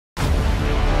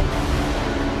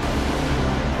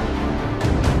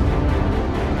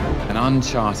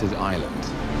uncharted island.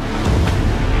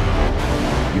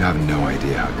 You have no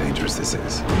idea how dangerous this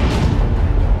is.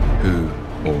 Who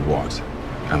or what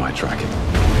am I tracking?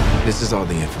 This is all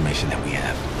the information that we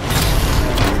have.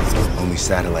 Only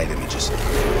satellite images.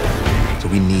 So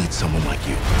we need someone like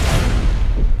you.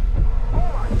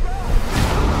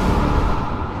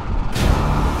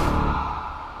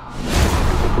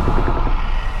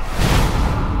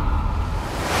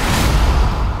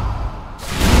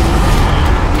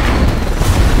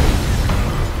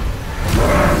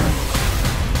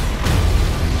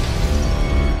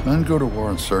 Men go to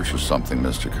war in search of something,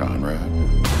 Mr. Conrad.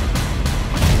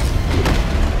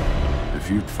 If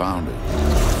you'd found it,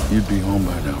 you'd be home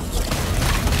by now.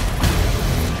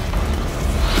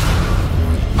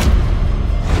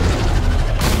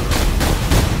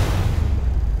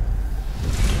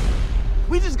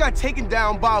 We just got taken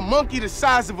down by a monkey the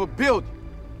size of a building.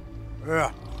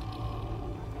 Yeah.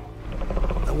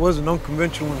 That was an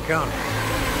unconventional encounter.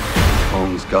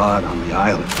 Owns God on the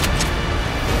island.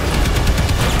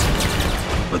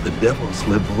 But the devils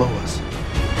live below us.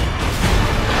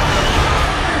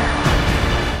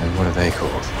 And what are they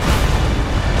called?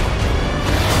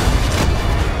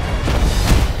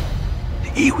 The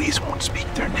Iwis won't speak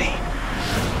their name,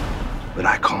 but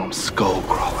I call them skull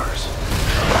crawlers.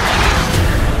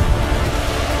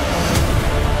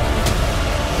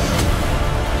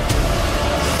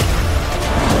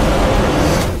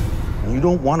 You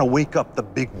don't want to wake up the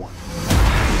big one.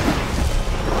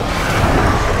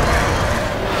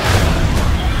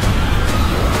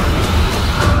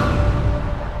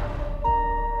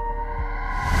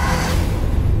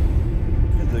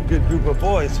 Good group of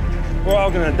boys. We're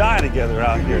all gonna die together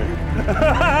out here.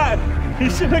 You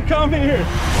should have come here.